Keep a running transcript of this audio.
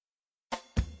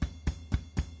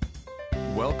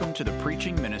Welcome to the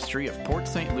preaching ministry of Port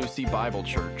St. Lucie Bible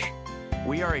Church.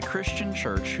 We are a Christian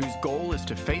church whose goal is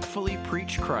to faithfully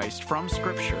preach Christ from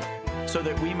Scripture so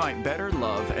that we might better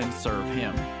love and serve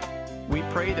Him. We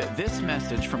pray that this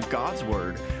message from God's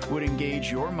Word would engage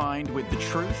your mind with the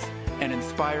truth and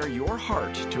inspire your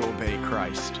heart to obey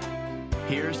Christ.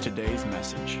 Here's today's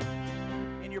message.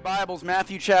 In your Bibles,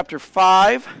 Matthew chapter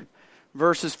 5,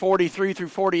 verses 43 through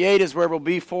 48 is where we'll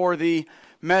be for the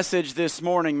message this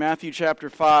morning. Matthew chapter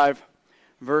 5,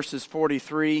 verses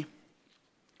 43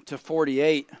 to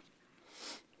 48.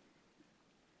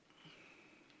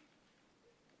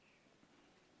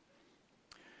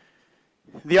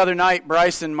 The other night,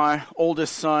 Bryson, my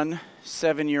oldest son,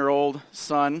 7-year-old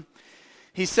son,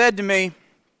 he said to me,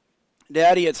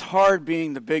 "Daddy, it's hard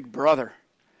being the big brother.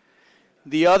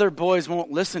 The other boys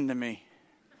won't listen to me."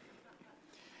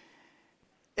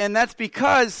 And that's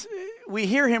because we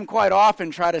hear him quite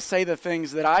often try to say the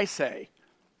things that I say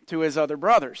to his other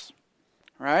brothers,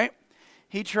 right?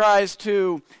 He tries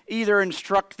to either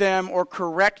instruct them or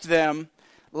correct them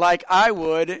like I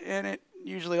would, and it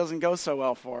usually doesn't go so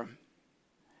well for him.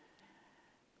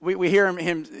 We hear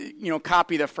him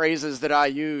copy the phrases that I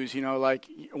use, like,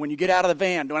 when you get out of the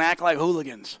van, don't act like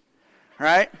hooligans,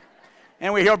 right?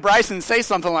 And we hear Bryson say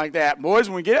something like that. Boys,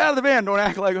 when we get out of the van, don't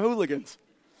act like hooligans.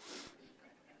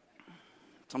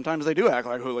 Sometimes they do act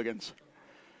like hooligans.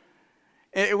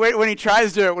 When he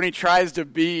tries to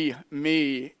be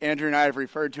me, Andrew and I have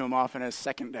referred to him often as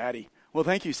Second Daddy. Well,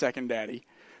 thank you, Second Daddy,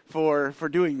 for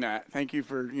doing that. Thank you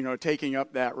for taking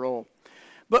up that role.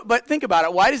 But think about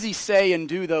it. Why does he say and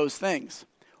do those things?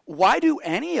 Why do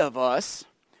any of us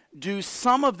do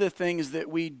some of the things that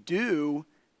we do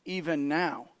even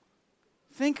now?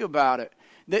 Think about it.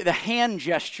 The hand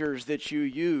gestures that you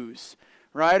use,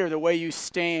 right? Or the way you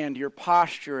stand, your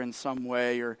posture in some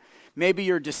way, or maybe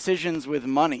your decisions with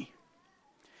money.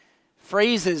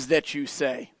 Phrases that you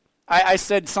say. I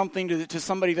said something to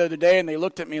somebody the other day, and they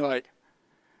looked at me like,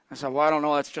 I said, well, I don't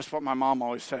know, that's just what my mom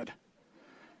always said.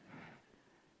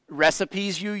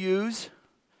 Recipes you use,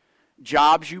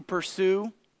 jobs you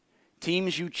pursue,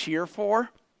 teams you cheer for.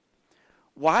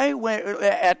 Why,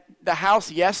 at the house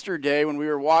yesterday when we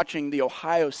were watching the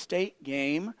Ohio State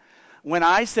game, when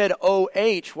I said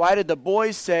O-H, why did the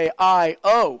boys say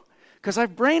I-O? Because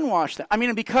I've brainwashed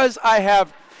them. Because I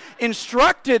have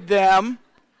instructed them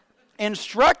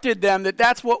that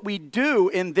that's what we do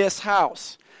in this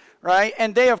house, right?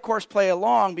 And they, of course, play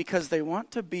along because they want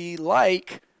to be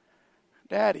like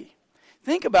Daddy.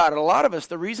 Think about it. A lot of us,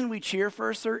 the reason we cheer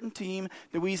for a certain team,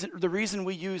 the reason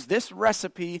we use this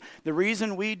recipe, the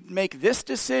reason we make this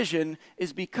decision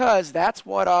is because that's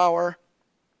what our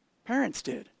parents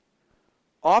did.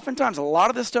 Oftentimes, a lot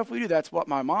of the stuff we do, that's what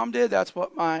my mom did, that's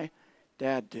what my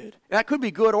dad did. And that could be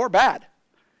good or bad.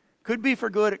 Could be for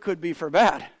good, it could be for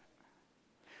bad.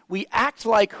 We act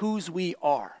like whose we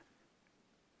are.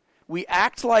 We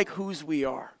act like whose we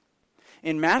are.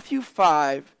 In Matthew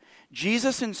 5,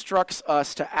 Jesus instructs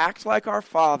us to act like our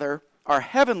Father, our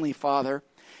Heavenly Father,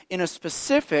 in a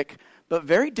specific but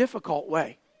very difficult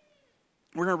way.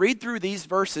 We're going to read through these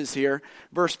verses here,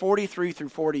 verse 43 through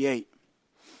 48.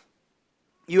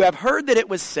 You have heard that it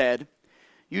was said,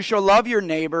 you shall love your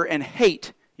neighbor and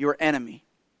hate your enemy.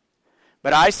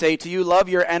 But I say to you, love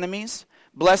your enemies,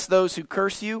 bless those who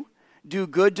curse you, do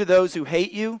good to those who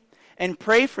hate you, and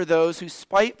pray for those who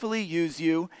spitefully use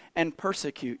you and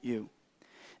persecute you,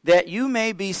 that you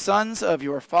may be sons of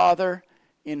your Father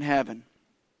in heaven.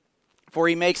 For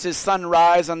he makes his sun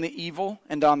rise on the evil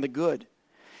and on the good,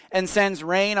 and sends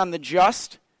rain on the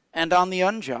just and on the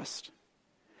unjust.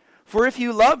 For if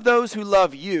you love those who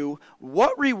love you,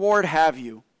 what reward have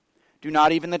you? Do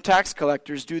not even the tax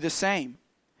collectors do the same?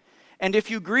 And if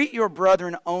you greet your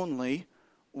brethren only,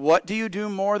 what do you do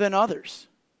more than others?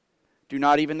 Do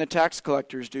not even the tax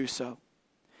collectors do so?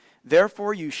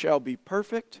 Therefore you shall be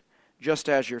perfect, just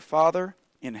as your Father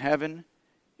in heaven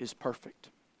is perfect.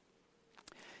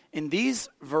 In these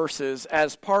verses,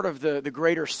 as part of the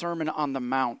greater Sermon on the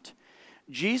Mount,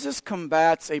 Jesus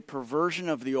combats a perversion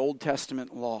of the Old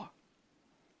Testament law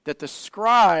that the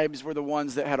scribes were the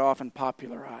ones that had often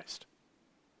popularized.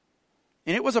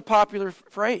 And it was a popular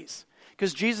phrase,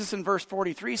 because Jesus in verse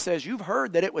 43 says, you've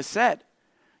heard that it was said.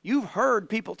 You've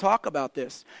heard people talk about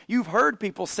this. You've heard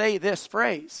people say this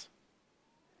phrase.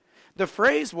 The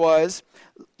phrase was,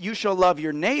 you shall love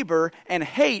your neighbor and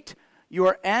hate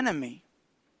your enemy.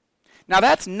 Now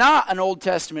that's not an Old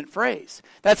Testament phrase.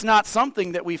 That's not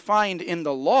something that we find in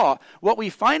the law. What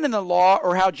we find in the law,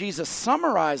 or how Jesus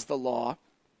summarized the law,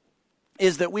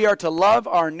 is that we are to love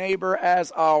our neighbor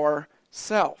as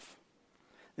ourself.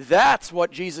 That's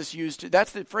what Jesus used.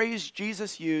 That's the phrase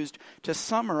Jesus used to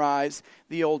summarize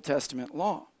the Old Testament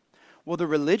law. Well, the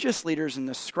religious leaders and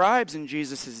the scribes in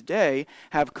Jesus' day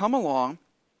have come along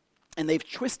and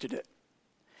they've twisted it.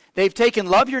 They've taken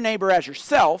love your neighbor as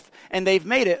yourself and they've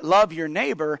made it love your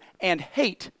neighbor and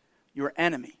hate your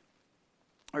enemy.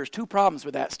 There's two problems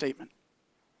with that statement.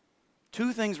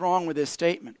 Two things wrong with this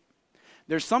statement.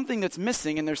 There's something that's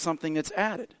missing and there's something that's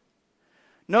added.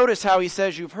 Notice how he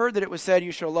says, you've heard that it was said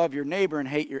you shall love your neighbor and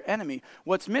hate your enemy.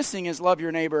 What's missing is love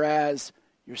your neighbor as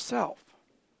yourself.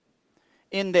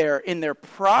 In their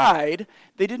pride,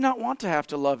 they did not want to have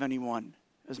to love anyone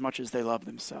as much as they love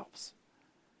themselves.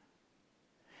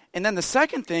 And then the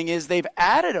second thing is they've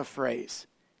added a phrase,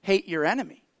 hate your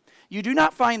enemy. You do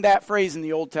not find that phrase in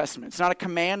the Old Testament. It's not a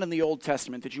command in the Old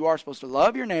Testament that you are supposed to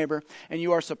love your neighbor and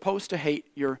you are supposed to hate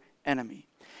your enemy.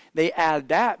 They add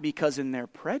that because in their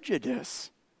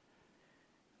prejudice,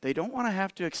 they don't want to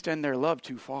have to extend their love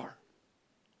too far.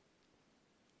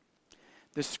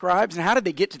 The scribes, and how did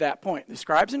they get to that point? The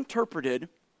scribes interpreted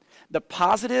the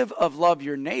positive of love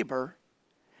your neighbor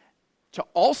to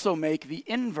also make the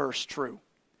inverse true.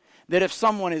 That if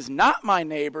someone is not my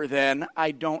neighbor, then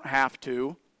I don't have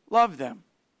to love them.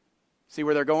 See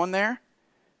where they're going there?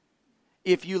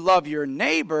 If you love your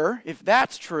neighbor, if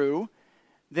that's true,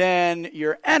 then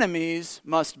your enemies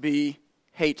must be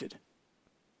hated.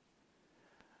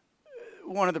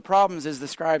 One of the problems is the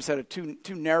scribes had too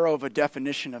narrow of a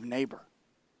definition of neighbor.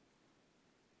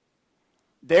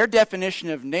 Their definition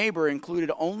of neighbor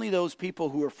included only those people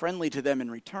who were friendly to them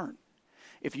in return.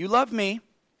 If you love me,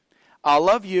 I'll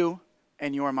love you,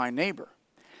 and you're my neighbor.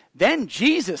 Then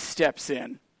Jesus steps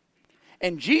in,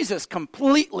 and Jesus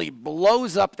completely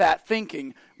blows up that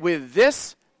thinking with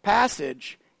this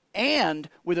passage and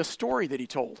with a story that he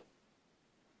told.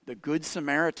 The Good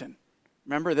Samaritan.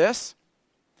 Remember this?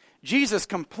 Jesus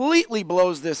completely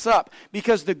blows this up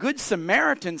because the Good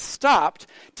Samaritan stopped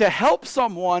to help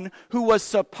someone who was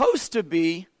supposed to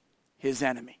be his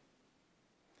enemy.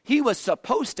 He was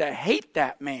supposed to hate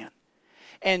that man.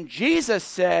 And Jesus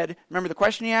said, remember the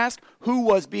question he asked? Who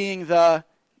was being the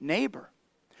neighbor?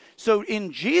 So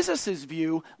in Jesus'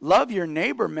 view, love your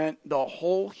neighbor meant the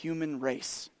whole human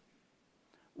race,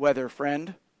 whether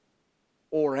friend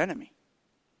or enemy.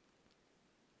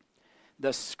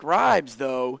 The scribes,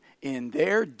 though, in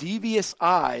their devious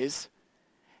eyes,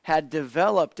 had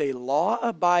developed a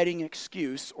law-abiding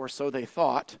excuse, or so they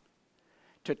thought,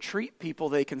 to treat people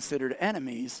they considered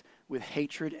enemies with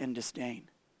hatred and disdain.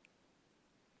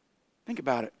 Think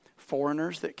about it.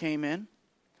 Foreigners that came in,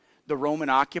 the Roman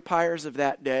occupiers of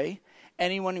that day,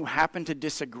 anyone who happened to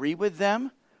disagree with them,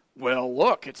 well,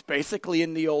 look, it's basically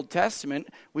in the Old Testament,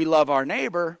 we love our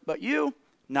neighbor, but you,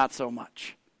 not so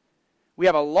much. We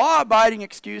have a law-abiding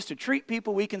excuse to treat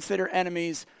people we consider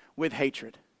enemies with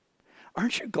hatred.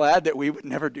 Aren't you glad that we would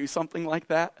never do something like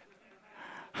that?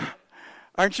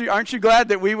 Aren't you glad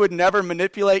that we would never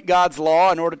manipulate God's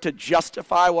law in order to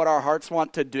justify what our hearts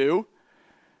want to do?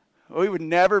 We would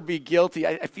never be guilty.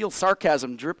 I feel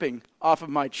sarcasm dripping off of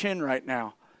my chin right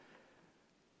now.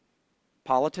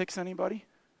 Politics, anybody?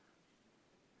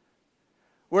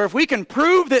 Where if we can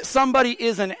prove that somebody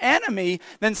is an enemy,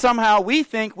 then somehow we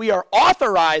think we are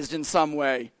authorized in some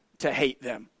way to hate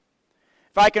them.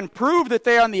 If I can prove that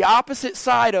they are on the opposite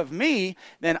side of me,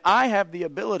 then I have the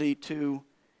ability to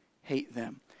hate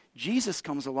them. Jesus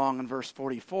comes along in verse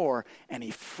 44 and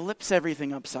he flips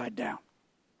everything upside down.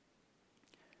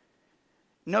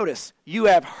 Notice, you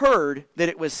have heard that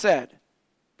it was said.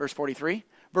 Verse 43.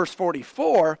 Verse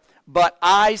 44, but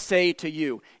I say to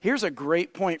you. Here's a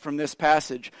great point from this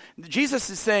passage. Jesus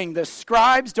is saying the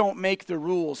scribes don't make the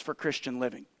rules for Christian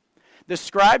living. The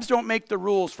scribes don't make the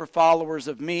rules for followers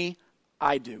of me.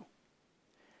 I do.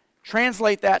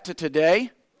 Translate that to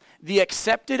today. The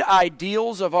accepted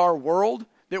ideals of our world,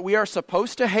 that we are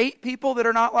supposed to hate people that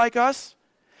are not like us.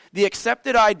 The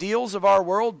accepted ideals of our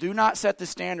world do not set the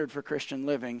standard for Christian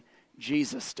living.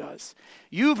 Jesus does.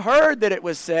 You've heard that it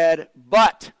was said,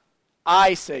 but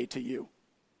I say to you.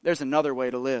 There's another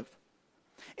way to live.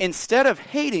 Instead of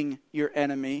hating your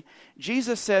enemy,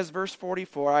 Jesus says, verse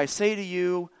 44, I say to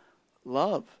you,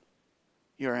 love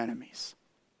your enemies.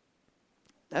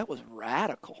 That was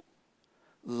radical.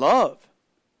 Love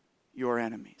your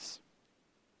enemies.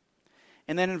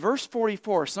 And then in verse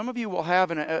 44, some of you will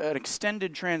have an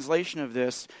extended translation of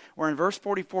this, where in verse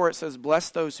 44 it says, bless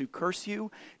those who curse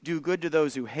you, do good to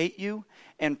those who hate you,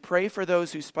 and pray for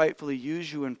those who spitefully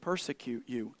use you and persecute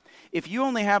you. If you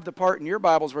only have the part in your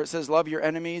Bibles where it says, love your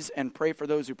enemies and pray for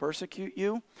those who persecute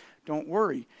you, don't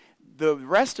worry. The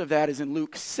rest of that is in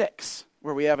Luke 6.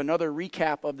 where we have another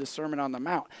recap of the Sermon on the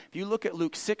Mount. If you look at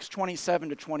Luke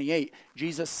 6:27-28,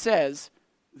 Jesus says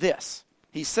this.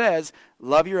 He says,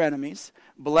 love your enemies,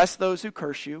 bless those who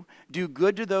curse you, do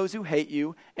good to those who hate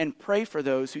you, and pray for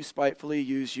those who spitefully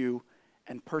use you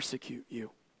and persecute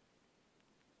you.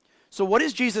 So what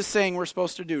is Jesus saying we're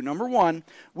supposed to do? Number one,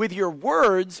 with your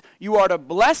words, you are to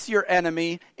bless your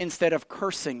enemy instead of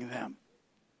cursing them.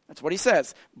 That's what he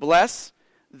says. Bless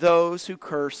those who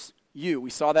curse you. We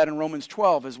saw that in Romans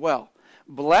 12 as well.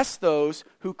 Bless those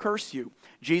who curse you.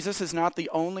 Jesus is not the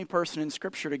only person in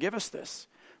Scripture to give us this.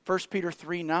 1 Peter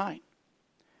 3:9.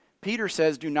 Peter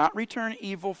says, do not return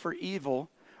evil for evil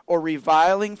or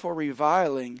reviling for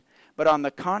reviling, but on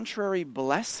the contrary,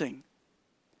 blessing,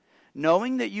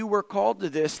 knowing that you were called to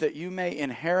this, that you may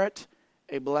inherit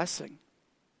a blessing.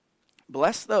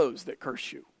 Bless those that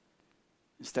curse you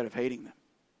instead of hating them.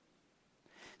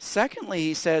 Secondly,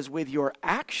 he says, with your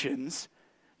actions,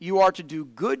 you are to do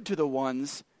good to the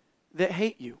ones that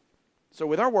hate you. So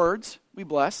with our words, we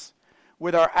bless.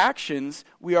 With our actions,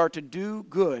 we are to do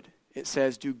good. It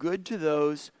says, do good to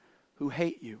those who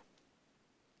hate you.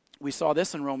 We saw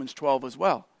this in Romans 12 as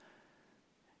well.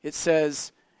 It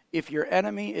says, if your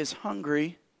enemy is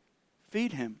hungry,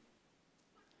 feed him.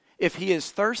 If he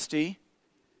is thirsty,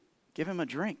 give him a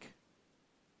drink.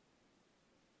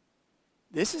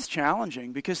 This is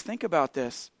challenging because think about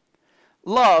this.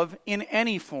 Love in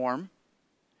any form,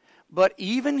 but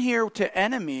even here to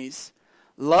enemies,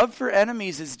 love for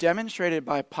enemies is demonstrated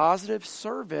by positive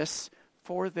service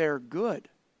for their good.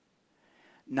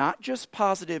 Not just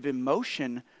positive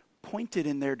emotion pointed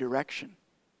in their direction.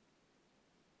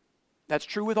 That's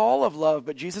true with all of love,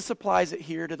 but Jesus applies it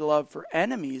here to the love for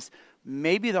enemies,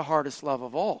 maybe the hardest love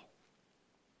of all.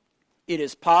 It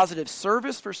is positive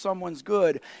service for someone's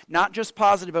good, not just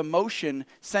positive emotion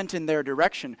sent in their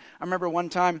direction. I remember one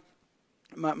time,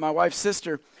 my wife's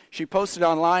sister, she posted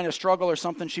online a struggle or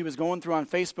something she was going through on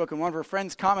Facebook, and one of her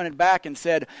friends commented back and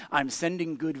said, I'm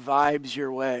sending good vibes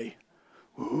your way.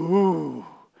 Ooh.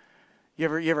 You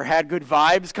ever had good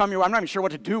vibes come your way? I'm not even sure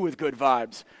what to do with good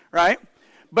vibes, right?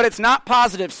 But it's not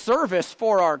positive service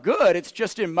for our good. It's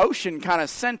just emotion kind of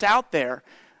sent out there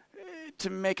to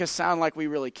make us sound like we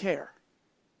really care.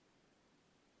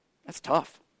 That's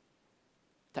tough.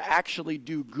 To actually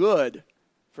do good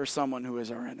for someone who is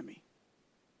our enemy.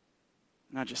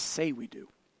 Not just say we do.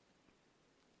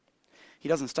 He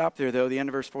doesn't stop there, though. The end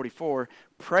of verse 44,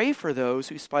 pray for those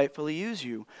who spitefully use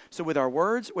you. So with our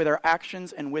words, with our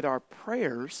actions, and with our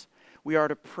prayers, we are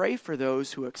to pray for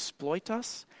those who exploit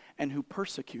us and who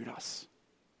persecute us.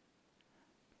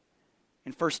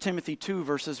 In 1 Timothy 2,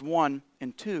 verses 1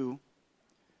 and 2,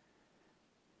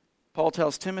 Paul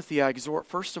tells Timothy, I exhort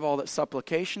first of all that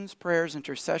supplications, prayers,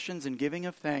 intercessions, and giving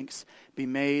of thanks be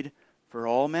made for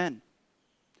all men,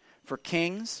 for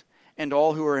kings and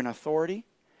all who are in authority,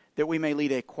 that we may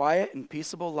lead a quiet and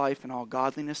peaceable life in all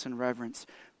godliness and reverence.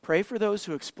 Pray for those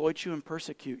who exploit you and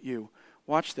persecute you.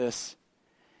 Watch this.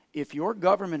 If your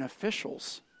government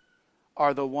officials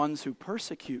are the ones who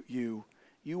persecute you,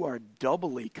 you are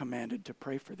doubly commanded to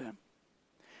pray for them.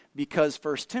 Because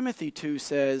 1 Timothy 2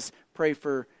 says, pray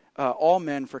for all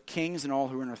men, for kings and all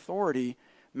who are in authority.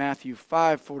 Matthew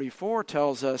 5:44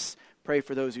 tells us, pray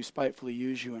for those who spitefully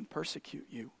use you and persecute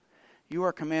you. You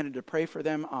are commanded to pray for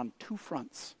them on two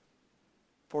fronts,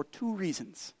 for two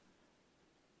reasons.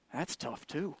 That's tough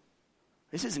too.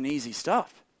 This isn't easy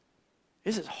stuff.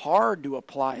 This is hard to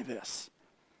apply this.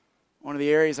 One of the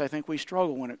areas I think we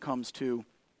struggle when it comes to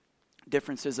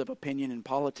differences of opinion in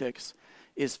politics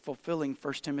is fulfilling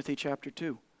 1 Timothy chapter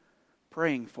 2.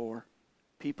 Praying for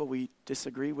people we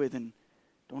disagree with and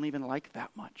don't even like that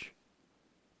much.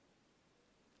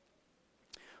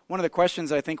 One of the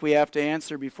questions I think we have to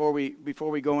answer before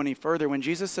we go any further, when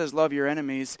Jesus says love your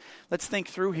enemies, let's think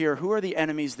through here, who are the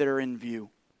enemies that are in view?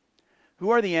 Who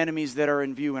are the enemies that are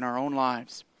in view in our own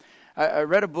lives? I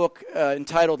read a book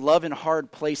entitled Love in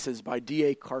Hard Places by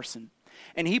D.A. Carson.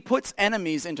 And he puts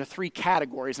enemies into three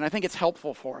categories, and I think it's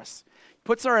helpful for us. He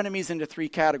puts our enemies into three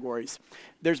categories.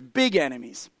 There's big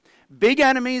enemies. Big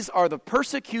enemies are the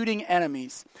persecuting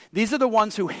enemies. These are the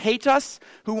ones who hate us,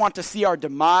 who want to see our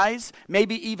demise,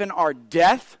 maybe even our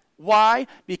death. Why?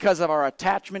 Because of our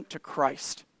attachment to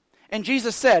Christ. And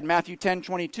Jesus said, Matthew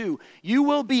 10:22, you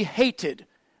will be hated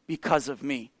because of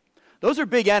me. Those are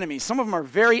big enemies. Some of them are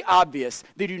very obvious.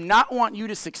 They do not want you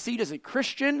to succeed as a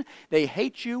Christian. They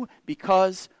hate you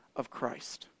because of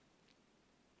Christ.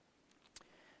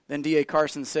 Then D.A.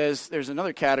 Carson says there's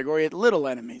another category, little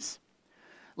enemies.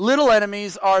 Little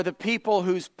enemies are the people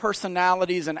whose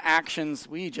personalities and actions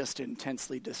we just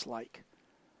intensely dislike.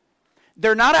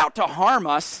 They're not out to harm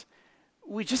us,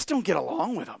 we just don't get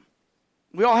along with them.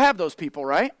 We all have those people,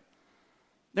 right?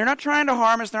 They're not trying to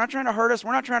harm us. They're not trying to hurt us.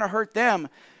 We're not trying to hurt them.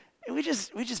 We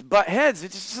just butt heads.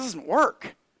 It just doesn't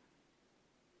work.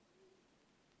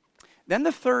 Then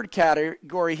the third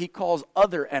category he calls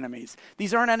other enemies.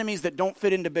 These aren't enemies that don't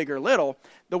fit into big or little.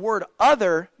 The word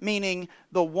other meaning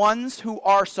the ones who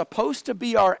are supposed to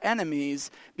be our enemies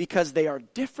because they are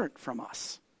different from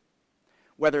us.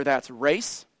 Whether that's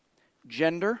race,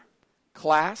 gender,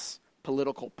 class,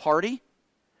 political party.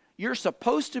 You're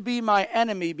supposed to be my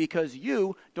enemy because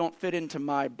you don't fit into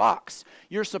my box.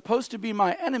 You're supposed to be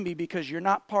my enemy because you're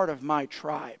not part of my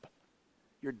tribe.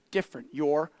 You're different.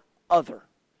 You're other.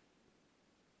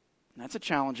 And that's a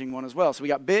challenging one as well. So we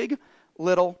got big,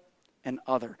 little, and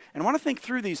other. And I want to think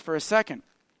through these for a second.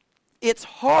 It's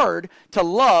hard to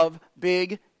love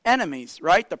big enemies,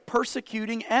 right? The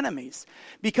persecuting enemies.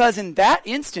 Because in that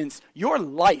instance, your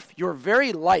life, your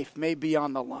very life may be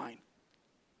on the line.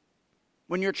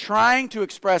 When you're trying to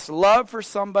express love for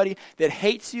somebody that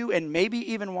hates you and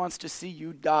maybe even wants to see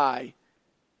you die,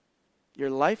 your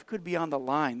life could be on the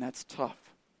line. That's tough.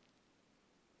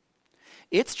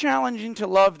 It's challenging to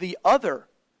love the other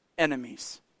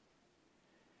enemies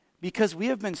because we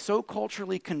have been so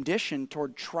culturally conditioned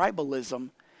toward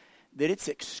tribalism that it's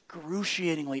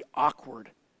excruciatingly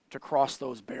awkward to cross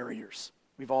those barriers.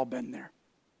 We've all been there.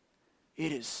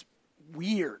 It is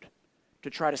weird to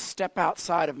try to step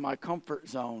outside of my comfort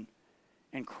zone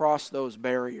and cross those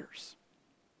barriers.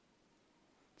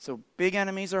 So big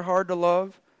enemies are hard to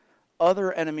love.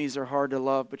 Other enemies are hard to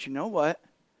love. But you know what?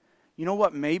 You know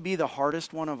what may be the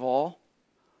hardest one of all?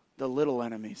 The little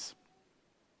enemies.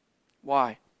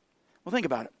 Why? Well, think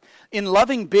about it. In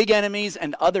loving big enemies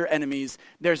and other enemies,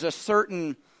 there's a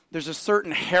certain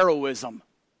heroism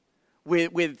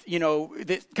with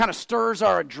that kind of stirs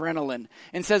our adrenaline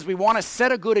and says we want to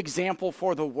set a good example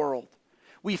for the world.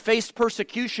 We faced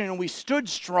persecution and we stood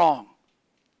strong.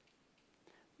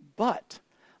 But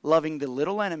loving the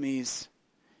little enemies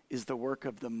is the work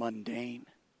of the mundane.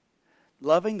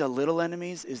 Loving the little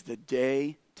enemies is the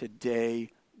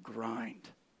day-to-day grind.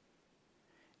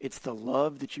 It's the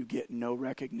love that you get no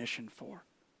recognition for.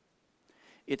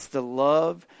 It's the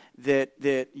love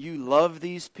that you love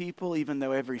these people even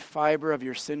though every fiber of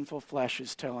your sinful flesh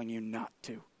is telling you not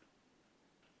to.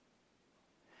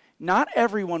 Not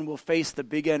everyone will face the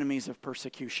big enemies of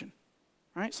persecution.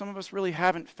 Right? Some of us really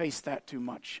haven't faced that too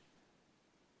much.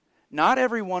 Not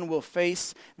everyone will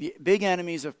face the big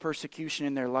enemies of persecution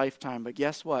in their lifetime, but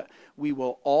guess what? We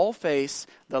will all face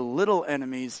the little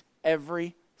enemies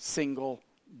every single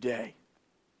day.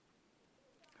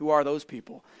 Who are those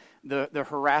people? The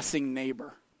harassing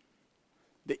neighbor,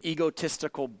 the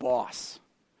egotistical boss,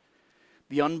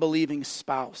 the unbelieving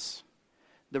spouse,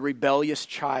 the rebellious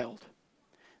child,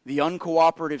 the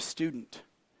uncooperative student,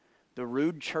 the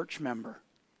rude church member,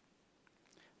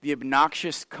 the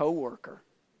obnoxious coworker.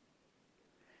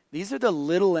 These are the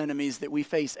little enemies that we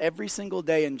face every single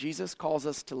day, and Jesus calls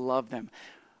us to love them.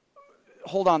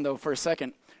 Hold on, though, for a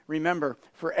second. Remember,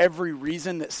 for every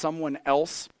reason that someone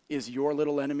else is your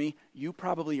little enemy, you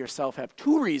probably yourself have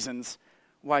 2 reasons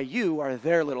why you are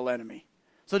their little enemy.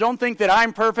 So don't think that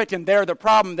I'm perfect and they're the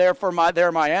problem, therefore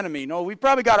they're my enemy. No, we've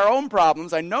probably got our own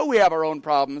problems. I know we have our own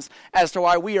problems as to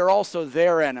why we are also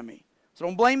their enemy. So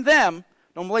don't blame them.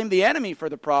 Don't blame the enemy for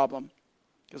the problem.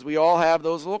 Because we all have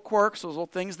those little quirks, those little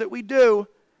things that we do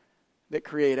that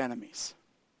create enemies.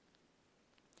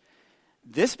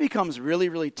 This becomes really,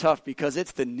 really tough because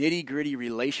it's the nitty-gritty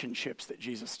relationships that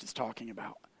Jesus is talking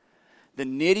about. The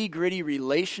nitty-gritty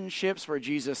relationships where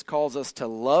Jesus calls us to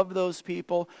love those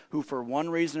people who for one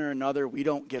reason or another we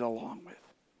don't get along with.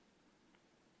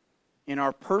 In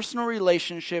our personal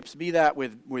relationships, be that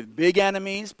with big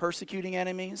enemies, persecuting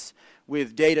enemies,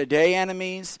 with day-to-day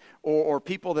enemies, or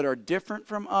people that are different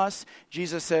from us,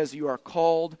 Jesus says you are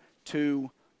called to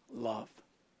love.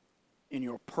 In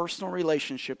your personal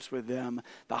relationships with them,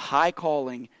 the high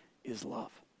calling is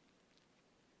love.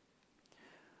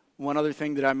 One other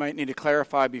thing that I might need to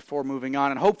clarify before moving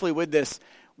on, and hopefully with this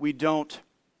we don't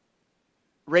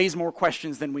raise more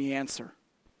questions than we answer.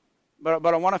 But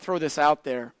I want to throw this out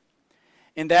there.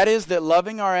 And that is that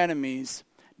loving our enemies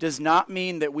does not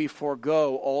mean that we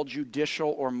forego all judicial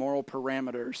or moral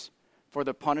parameters for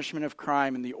the punishment of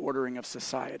crime and the ordering of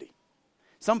society.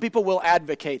 Some people will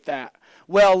advocate that.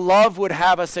 Well, love would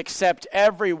have us accept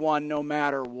everyone no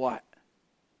matter what.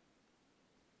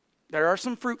 There are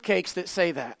some fruitcakes that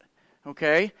say that,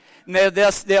 okay? And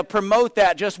they'll promote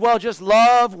that, just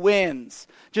love wins.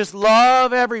 Just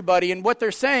love everybody. And what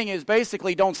they're saying is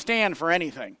basically don't stand for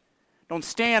anything. Don't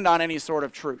stand on any sort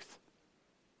of truth.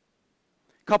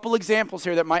 Couple examples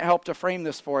here that might help to frame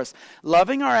this for us.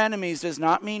 Loving our enemies does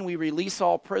not mean we release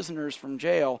all prisoners from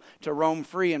jail to roam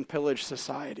free and pillage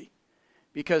society,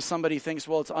 because somebody thinks,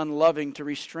 well, it's unloving to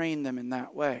restrain them in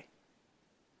that way.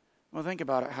 Well, think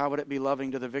about it. How would it be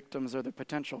loving to the victims or the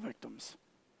potential victims?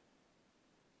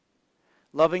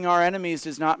 Loving our enemies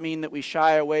does not mean that we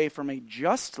shy away from a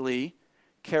justly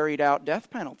carried out death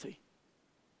penalty,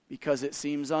 because it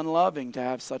seems unloving to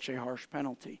have such a harsh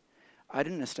penalty. I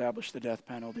didn't establish the death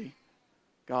penalty.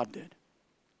 God did.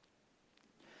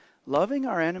 Loving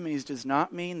our enemies does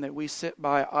not mean that we sit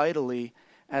by idly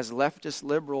as leftist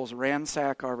liberals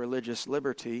ransack our religious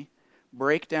liberty,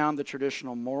 break down the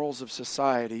traditional morals of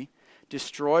society,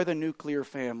 destroy the nuclear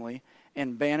family,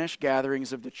 and banish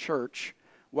gatherings of the church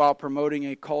while promoting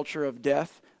a culture of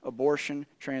death, abortion,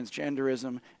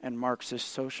 transgenderism, and Marxist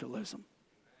socialism.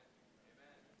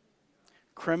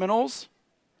 Criminals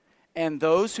and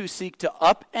those who seek to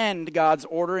upend God's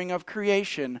ordering of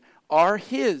creation are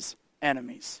His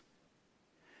enemies.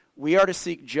 We are to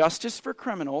seek justice for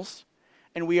criminals,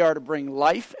 and we are to bring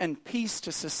life and peace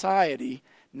to society,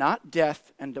 not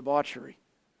death and debauchery.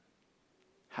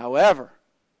 However,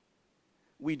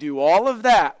 we do all of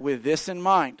that with this in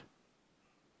mind.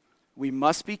 We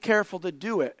must be careful to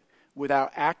do it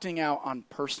without acting out on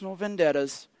personal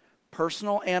vendettas,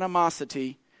 personal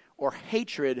animosity, or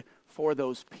hatred for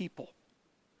those people.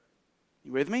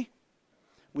 You with me?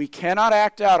 We cannot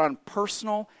act out on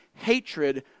personal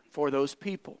hatred for those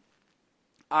people.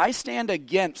 I stand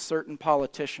against certain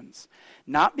politicians,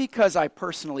 not because I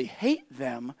personally hate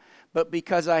them, but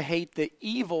because I hate the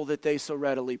evil that they so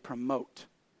readily promote.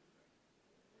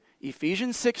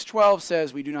 Ephesians 6:12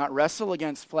 says we do not wrestle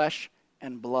against flesh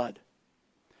and blood,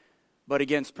 but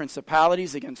against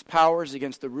principalities, against powers,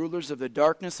 against the rulers of the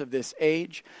darkness of this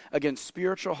age, against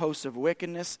spiritual hosts of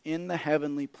wickedness in the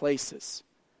heavenly places.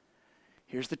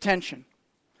 Here's the tension.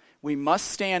 We must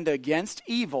stand against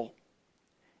evil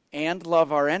and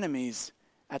love our enemies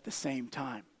at the same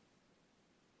time.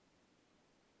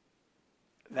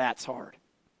 That's hard.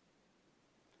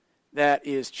 That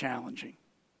is challenging,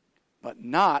 but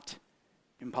not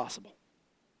impossible.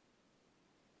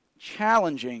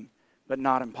 Challenging, but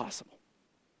not impossible.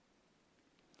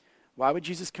 Why would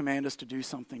Jesus command us to do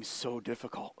something so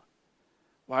difficult?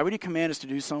 Why would He command us to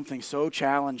do something so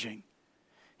challenging?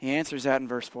 He answers that in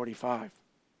verse 45.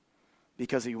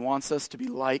 Because He wants us to be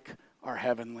like our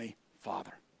Heavenly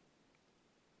Father.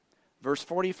 Verse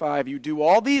 45, you do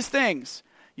all these things.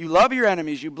 You love your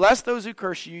enemies. You bless those who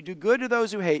curse you. You do good to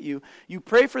those who hate you. You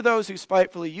pray for those who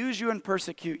spitefully use you and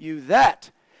persecute you, that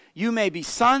you may be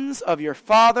sons of your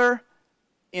Father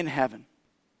in heaven.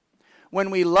 When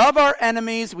we love our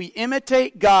enemies, we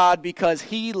imitate God because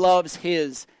He loves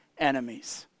His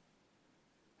enemies.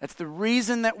 That's the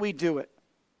reason that we do it.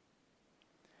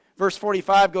 Verse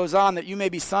 45 goes on, that you may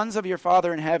be sons of your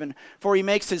Father in heaven, for He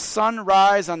makes His sun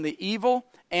rise on the evil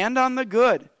and on the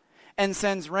good, and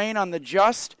sends rain on the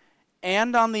just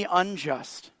and on the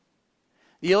unjust.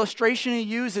 The illustration He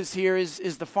uses here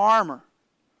is the farmer.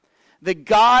 The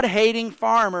God-hating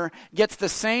farmer gets the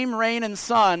same rain and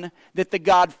sun that the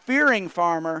God-fearing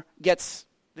farmer gets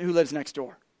who lives next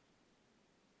door.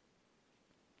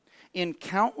 In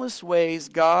countless ways,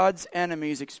 God's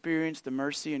enemies experience the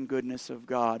mercy and goodness of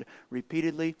God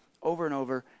repeatedly, over and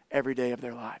over, every day of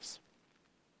their lives.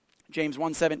 James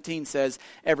 1:17 says,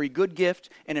 every good gift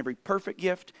and every perfect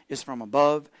gift is from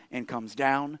above and comes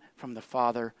down from the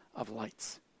Father of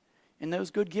lights. And those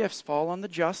good gifts fall on the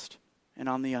just and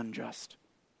on the unjust.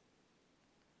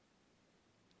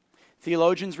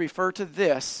 Theologians refer to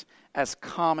this as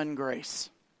common grace.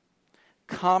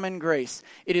 Common grace.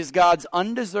 It is God's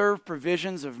undeserved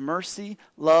provisions of mercy,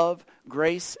 love,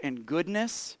 grace, and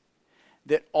goodness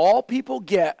that all people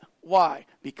get. Why?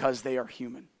 Because they are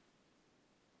human.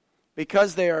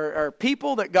 Because they are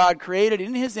people that God created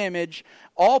in His image,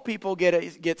 all people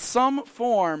get some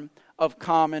form of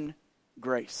common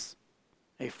grace.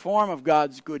 A form of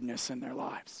God's goodness in their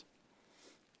lives.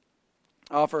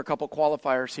 I'll offer a couple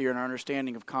qualifiers here in our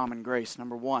understanding of common grace.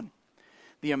 Number one,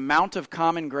 the amount of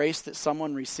common grace that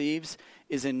someone receives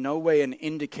is in no way an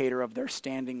indicator of their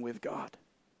standing with God.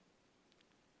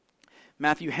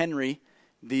 Matthew Henry,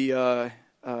 the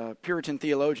Puritan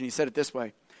theologian, he said it this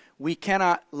way: we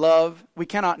cannot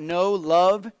know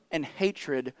love and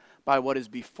hatred by what is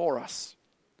before us,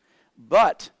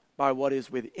 but by what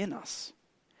is within us.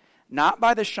 Not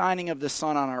by the shining of the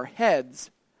sun on our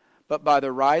heads, but by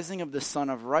the rising of the sun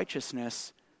of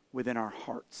righteousness within our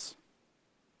hearts.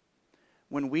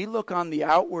 When we look on the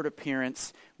outward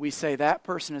appearance, we say that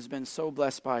person has been so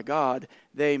blessed by God,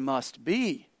 they must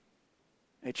be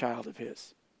a child of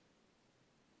His.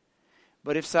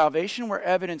 But if salvation were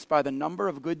evidenced by the number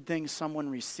of good things someone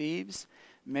receives,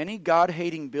 many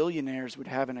God-hating billionaires would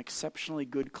have an exceptionally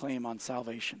good claim on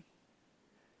salvation.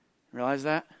 Realize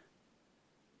that?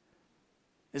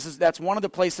 That's one of the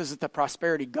places that the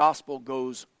prosperity gospel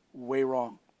goes way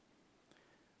wrong.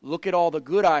 Look at all the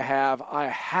good I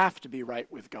have to be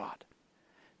right with God.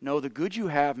 No, the good you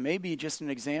have may be just an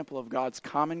example of God's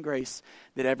common grace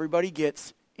that everybody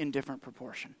gets in different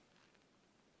proportion.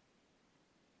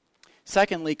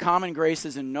 Secondly, common grace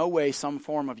is in no way some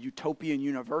form of utopian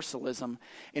universalism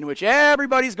in which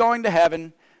everybody's going to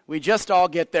heaven, we just all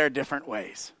get there different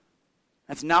ways.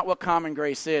 That's not what common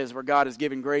grace is, where God is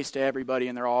giving grace to everybody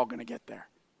and they're all going to get there.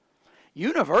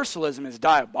 Universalism is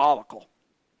diabolical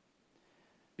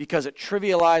because it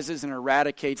trivializes and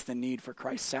eradicates the need for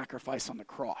Christ's sacrifice on the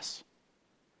cross.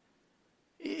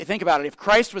 Think about it. If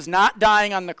Christ was not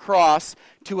dying on the cross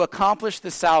to accomplish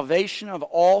the salvation of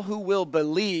all who will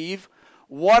believe,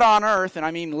 what on earth, and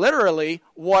I mean literally,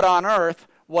 what on earth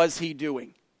was he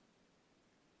doing?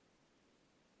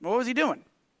 What was he doing?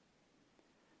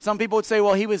 Some people would say,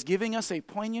 well, he was giving us a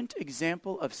poignant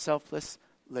example of selfless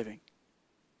living.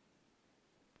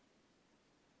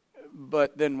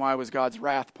 But then why was God's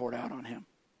wrath poured out on him?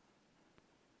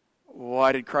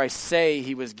 Why did Christ say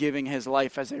he was giving his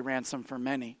life as a ransom for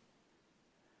many?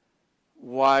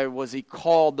 Why was he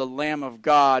called the Lamb of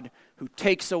God who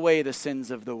takes away the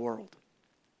sins of the world?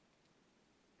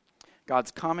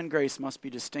 God's common grace must be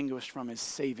distinguished from his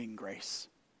saving grace.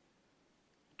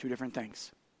 Two different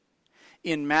things.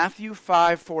 In Matthew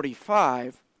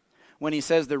 5:45, when he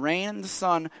says the rain and the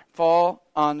sun fall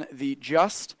on the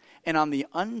just and on the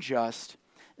unjust,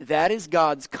 that is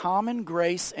God's common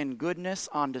grace and goodness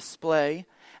on display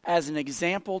as an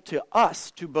example to us,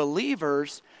 to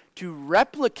believers, to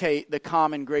replicate the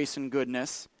common grace and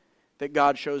goodness that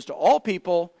God shows to all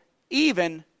people,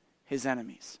 even his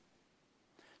enemies.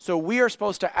 So we are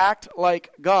supposed to act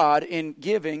like God in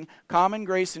giving common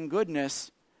grace and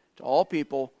goodness to all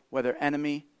people, whether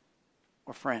enemy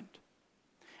or friend.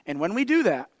 And when we do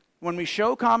that, when we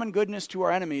show common goodness to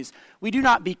our enemies, we do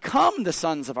not become the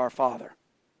sons of our Father.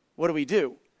 What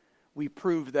do? We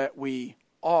prove that we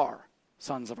are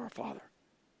sons of our Father.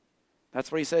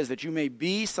 That's what he says, that you may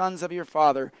be sons of your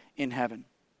Father in heaven.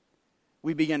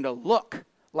 We begin to look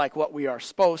like what we are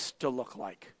supposed to look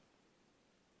like.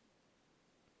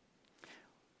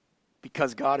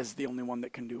 Because God is the only one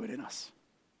that can do it in us.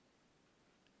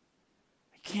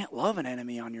 You can't love an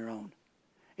enemy on your own.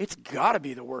 It's got to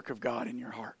be the work of God in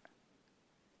your heart.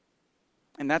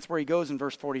 And that's where he goes in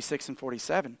verse 46 and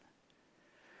 47.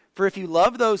 For if you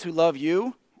love those who love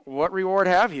you, what reward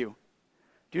have you?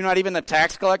 Do not even the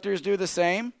tax collectors do the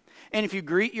same? And if you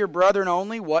greet your brethren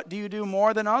only, what do you do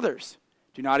more than others?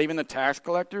 Do not even the tax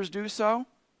collectors do so?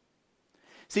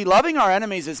 See, loving our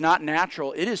enemies is not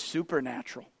natural, it is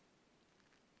supernatural.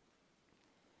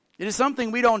 It is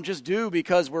something we don't just do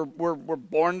because we're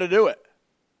born to do it.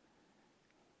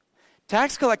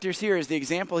 Tax collectors here is the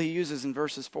example he uses in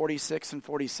verses 46 and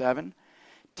 47.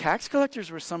 Tax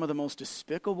collectors were some of the most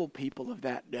despicable people of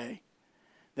that day.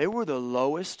 They were the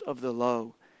lowest of the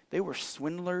low. They were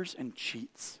swindlers and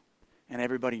cheats, and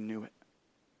everybody knew it.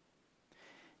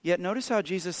 Yet notice how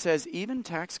Jesus says even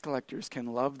tax collectors can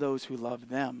love those who love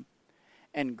them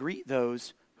and greet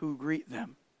those who greet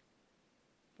them.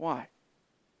 Why?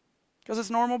 Because it's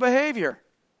normal behavior.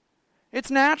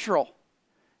 It's natural.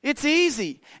 It's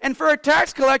easy. And for a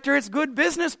tax collector, it's good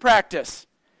business practice.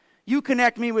 You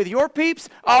connect me with your peeps,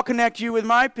 I'll connect you with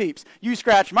my peeps. You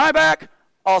scratch my back,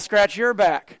 I'll scratch your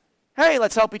back. Hey,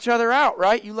 let's help each other out,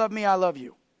 right? You love me, I love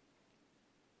you.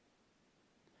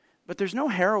 But there's no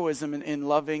heroism in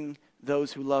loving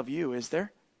those who love you, is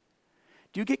there?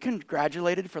 Do you get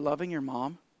congratulated for loving your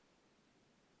mom?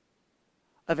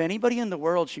 Of anybody in the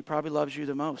world, she probably loves you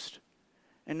the most.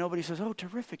 And nobody says, oh,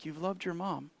 terrific, you've loved your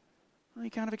mom. Well,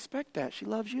 you kind of expect that. She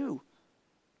loves you.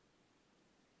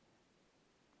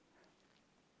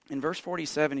 In verse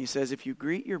 47, he says, if you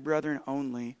greet your brethren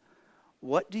only,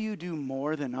 what do you do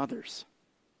more than others?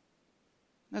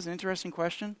 That's an interesting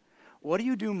question. What do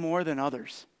you do more than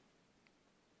others?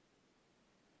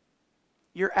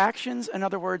 Your actions, in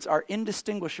other words, are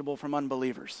indistinguishable from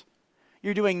unbelievers.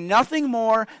 You're doing nothing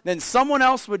more than someone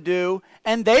else would do,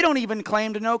 and they don't even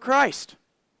claim to know Christ.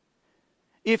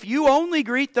 If you only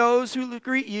greet those who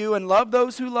greet you and love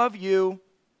those who love you,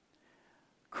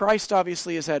 Christ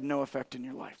obviously has had no effect in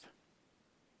your life.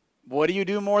 What do you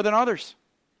do more than others?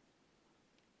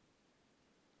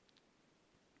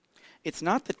 It's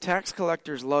not the tax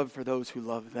collector's love for those who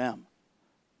love them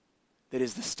that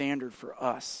is the standard for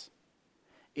us.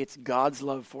 It's God's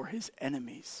love for his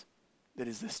enemies that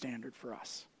is the standard for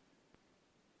us.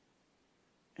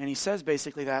 And he says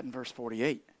basically that in verse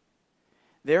 48.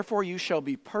 Therefore you shall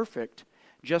be perfect,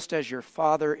 just as your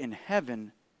Father in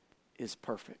heaven is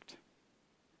perfect.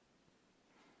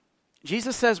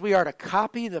 Jesus says we are to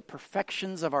copy the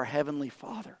perfections of our heavenly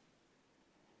Father.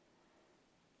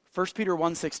 1 Peter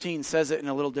 1:16 says it in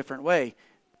a little different way.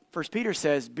 1 Peter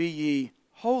says, be ye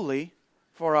holy,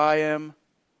 for I am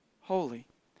holy.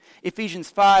 Ephesians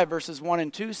 5 verses 1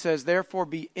 and 2 says, therefore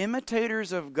be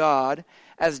imitators of God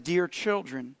as dear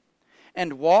children,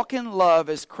 and walk in love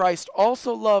as Christ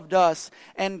also loved us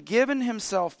and given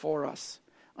himself for us,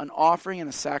 an offering and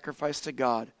a sacrifice to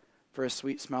God for a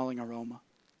sweet-smelling aroma.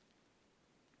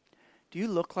 Do you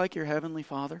look like your heavenly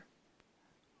Father?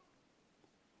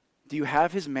 Do you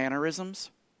have his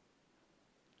mannerisms?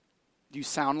 Do you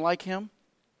sound like him?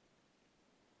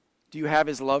 Do you have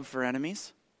his love for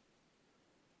enemies?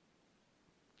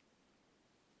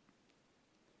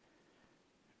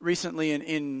 Recently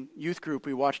in youth group,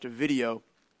 we watched a video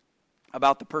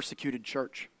about the persecuted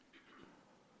church.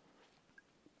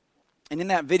 And in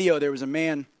that video, there was a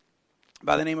man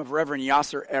by the name of Reverend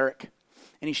Yasser Eric.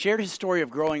 And he shared his story of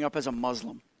growing up as a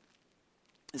Muslim.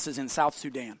 This is in South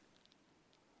Sudan.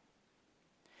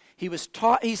 He was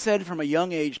taught, he said, from a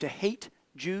young age to hate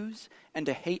Jews and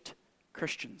to hate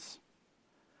Christians.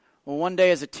 Well, one day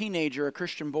as a teenager, a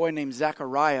Christian boy named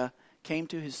Zachariah came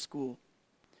to his school.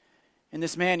 And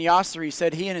this man, Yasser, he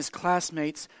said he and his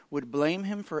classmates would blame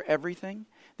him for everything.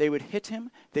 They would hit him.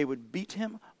 They would beat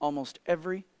him almost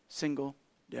every single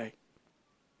day.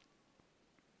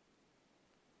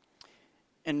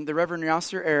 And the Reverend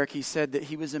Yasser Eric, he said that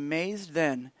he was amazed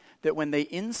then that when they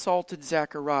insulted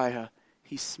Zechariah,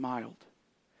 he smiled.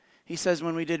 He says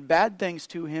when we did bad things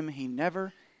to him, he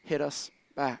never hit us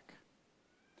back.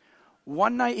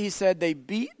 One night, he said, they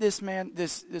beat this man,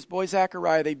 this boy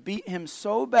Zechariah, they beat him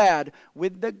so bad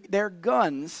with their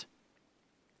guns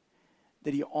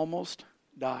that he almost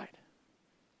died.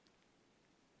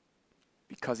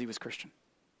 Because he was Christian.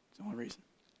 That's the only reason.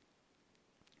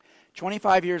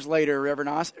 25 years later, Reverend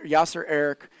Yasser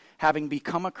Eric, having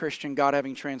become a Christian, God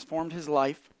having transformed his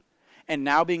life, and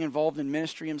now being involved in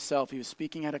ministry himself, he was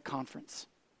speaking at a conference.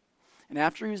 And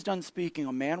after he was done speaking,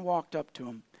 a man walked up to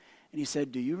him, and he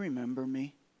said, do you remember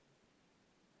me?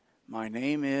 My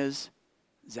name is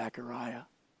Zechariah.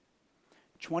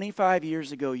 25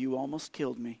 years ago, you almost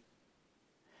killed me,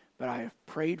 but I have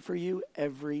prayed for you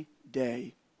every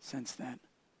day since then.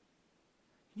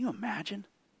 Can you imagine?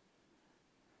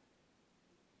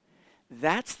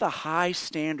 That's the high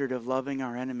standard of loving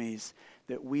our enemies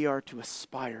that we are to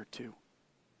aspire to.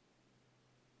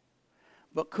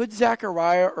 But could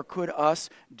Zechariah or could us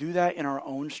do that in our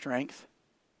own strength?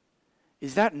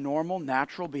 Is that normal,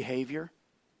 natural behavior?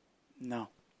 No.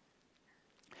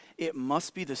 It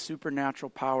must be the supernatural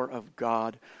power of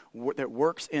God that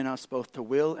works in us both to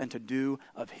will and to do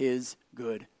of his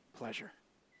good pleasure.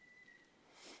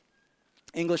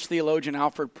 English theologian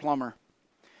Alfred Plummer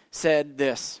said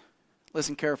this.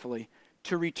 Listen carefully.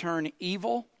 To return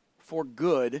evil for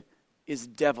good is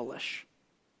devilish.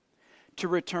 To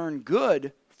return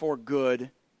good for good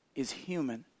is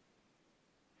human.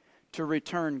 To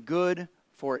return good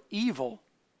for evil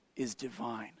is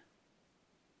divine.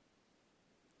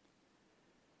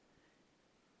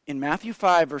 In Matthew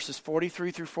 5, verses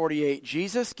 43 through 48,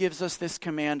 Jesus gives us this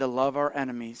command to love our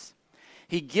enemies.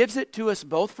 He gives it to us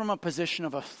both from a position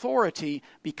of authority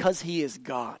because he is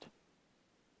God.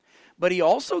 But he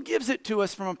also gives it to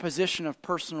us from a position of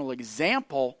personal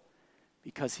example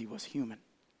because he was human.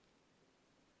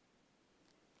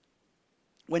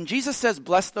 When Jesus says,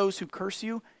 bless those who curse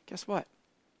you, guess what?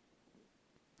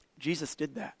 Jesus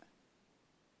did that.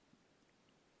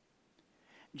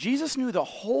 Jesus knew the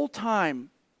whole time,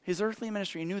 his earthly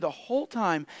ministry, he knew the whole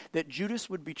time that Judas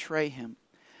would betray him.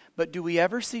 But do we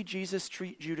ever see Jesus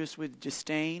treat Judas with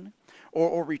disdain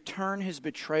or return his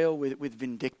betrayal with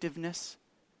vindictiveness?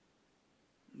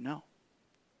 No.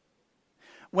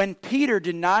 When Peter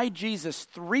denied Jesus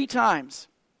 3 times,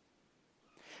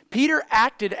 Peter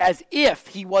acted as if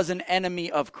he was an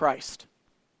enemy of Christ.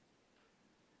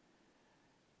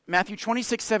 Matthew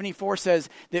 26:74 says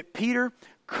that Peter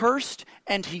cursed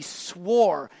and he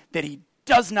swore that he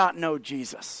does not know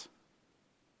Jesus.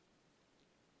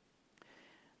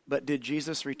 But did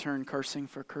Jesus return cursing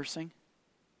for cursing?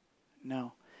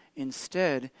 No.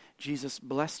 Instead, Jesus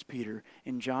blessed Peter.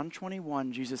 In John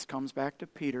 21, Jesus comes back to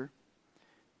Peter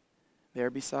there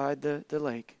beside the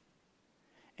lake,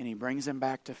 and he brings him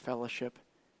back to fellowship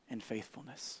and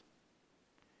faithfulness.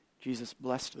 Jesus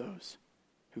blessed those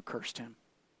who cursed him.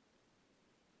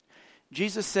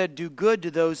 Jesus said, do good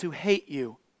to those who hate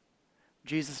you.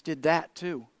 Jesus did that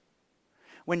too.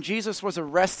 When Jesus was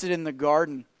arrested in the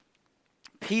garden,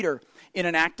 Peter, in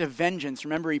an act of vengeance,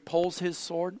 remember he pulls his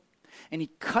sword and he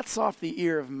cuts off the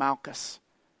ear of Malchus,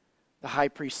 the high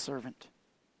priest's servant.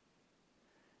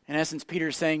 In essence, Peter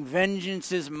is saying,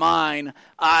 vengeance is mine,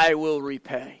 I will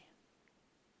repay.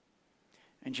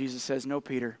 And Jesus says, no,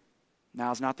 Peter,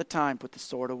 now's not the time, put the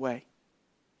sword away.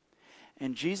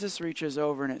 And Jesus reaches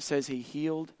over and it says he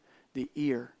healed the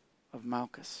ear of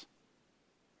Malchus.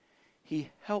 He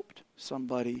helped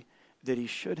somebody that he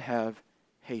should have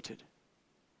hated.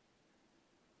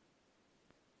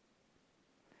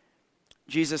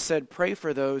 Jesus said, pray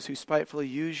for those who spitefully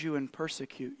use you and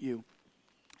persecute you.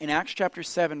 In Acts chapter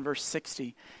 7, verse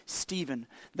 60, Stephen,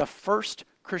 the first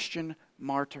Christian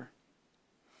martyr,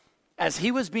 as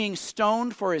he was being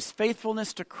stoned for his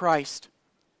faithfulness to Christ,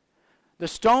 the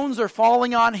stones are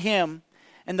falling on him,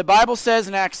 and the Bible says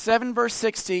in Acts 7, verse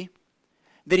 60,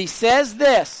 that he says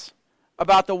this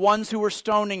about the ones who were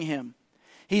stoning him.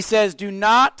 He says, do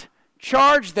not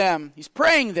charge them, he's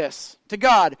praying this to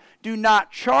God, do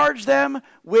not charge them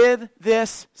with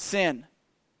this sin.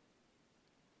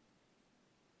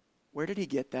 Where did he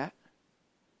get that?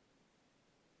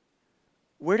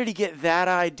 Where did he get that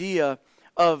idea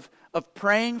of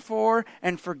praying for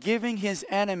and forgiving his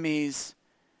enemies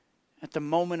at the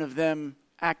moment of them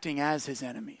acting as his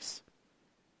enemies?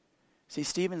 See,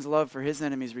 Stephen's love for his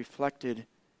enemies reflected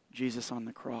Jesus on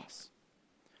the cross.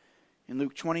 In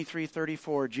Luke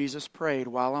 23:34, Jesus prayed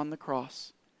while on the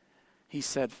cross. He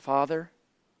said, Father,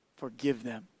 forgive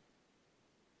them,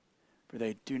 for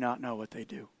they do not know what they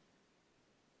do.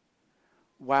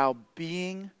 While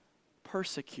being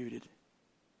persecuted,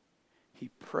 he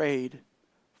prayed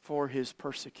for his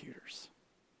persecutors.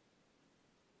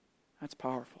 That's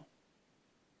powerful.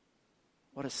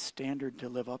 What a standard to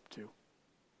live up to.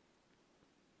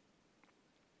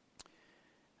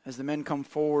 As the men come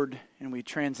forward and we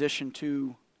transition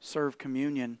to serve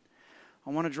communion, I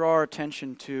want to draw our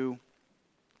attention to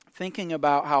thinking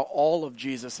about how all of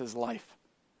Jesus' life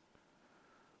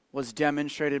was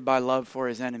demonstrated by love for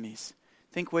his enemies.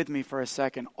 Think with me for a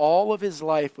second. All of his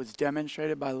life was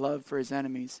demonstrated by love for his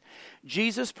enemies.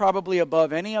 Jesus, probably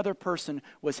above any other person,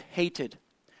 was hated,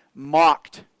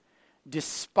 mocked,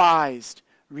 despised,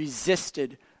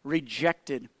 resisted,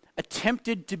 rejected,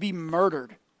 attempted to be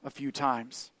murdered a few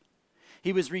times.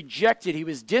 He was rejected, he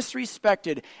was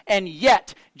disrespected, and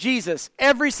yet Jesus,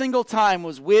 every single time,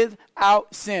 was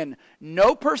without sin.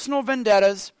 No personal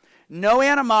vendettas, no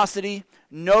animosity,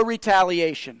 no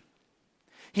retaliation.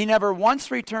 He never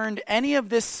once returned any of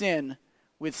this sin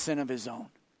with sin of his own.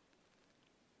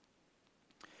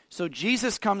 So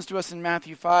Jesus comes to us in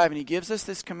Matthew 5 and he gives us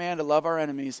this command to love our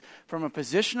enemies from a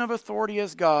position of authority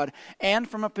as God and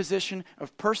from a position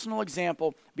of personal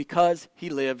example because he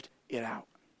lived it out.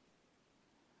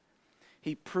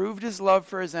 He proved his love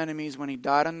for his enemies when he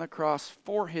died on the cross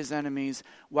for his enemies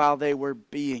while they were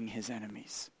being his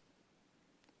enemies.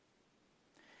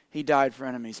 He died for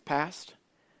enemies past,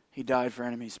 he died for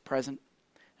enemies present,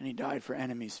 and he died for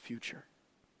enemies future.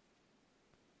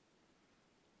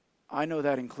 I know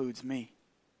that includes me.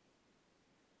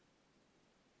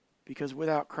 Because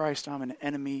without Christ, I'm an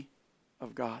enemy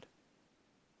of God.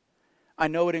 I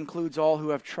know it includes all who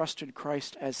have trusted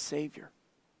Christ as Savior.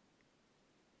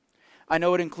 I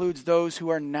know it includes those who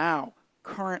are now,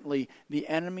 currently, the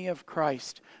enemy of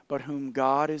Christ, but whom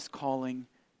God is calling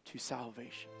to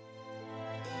salvation.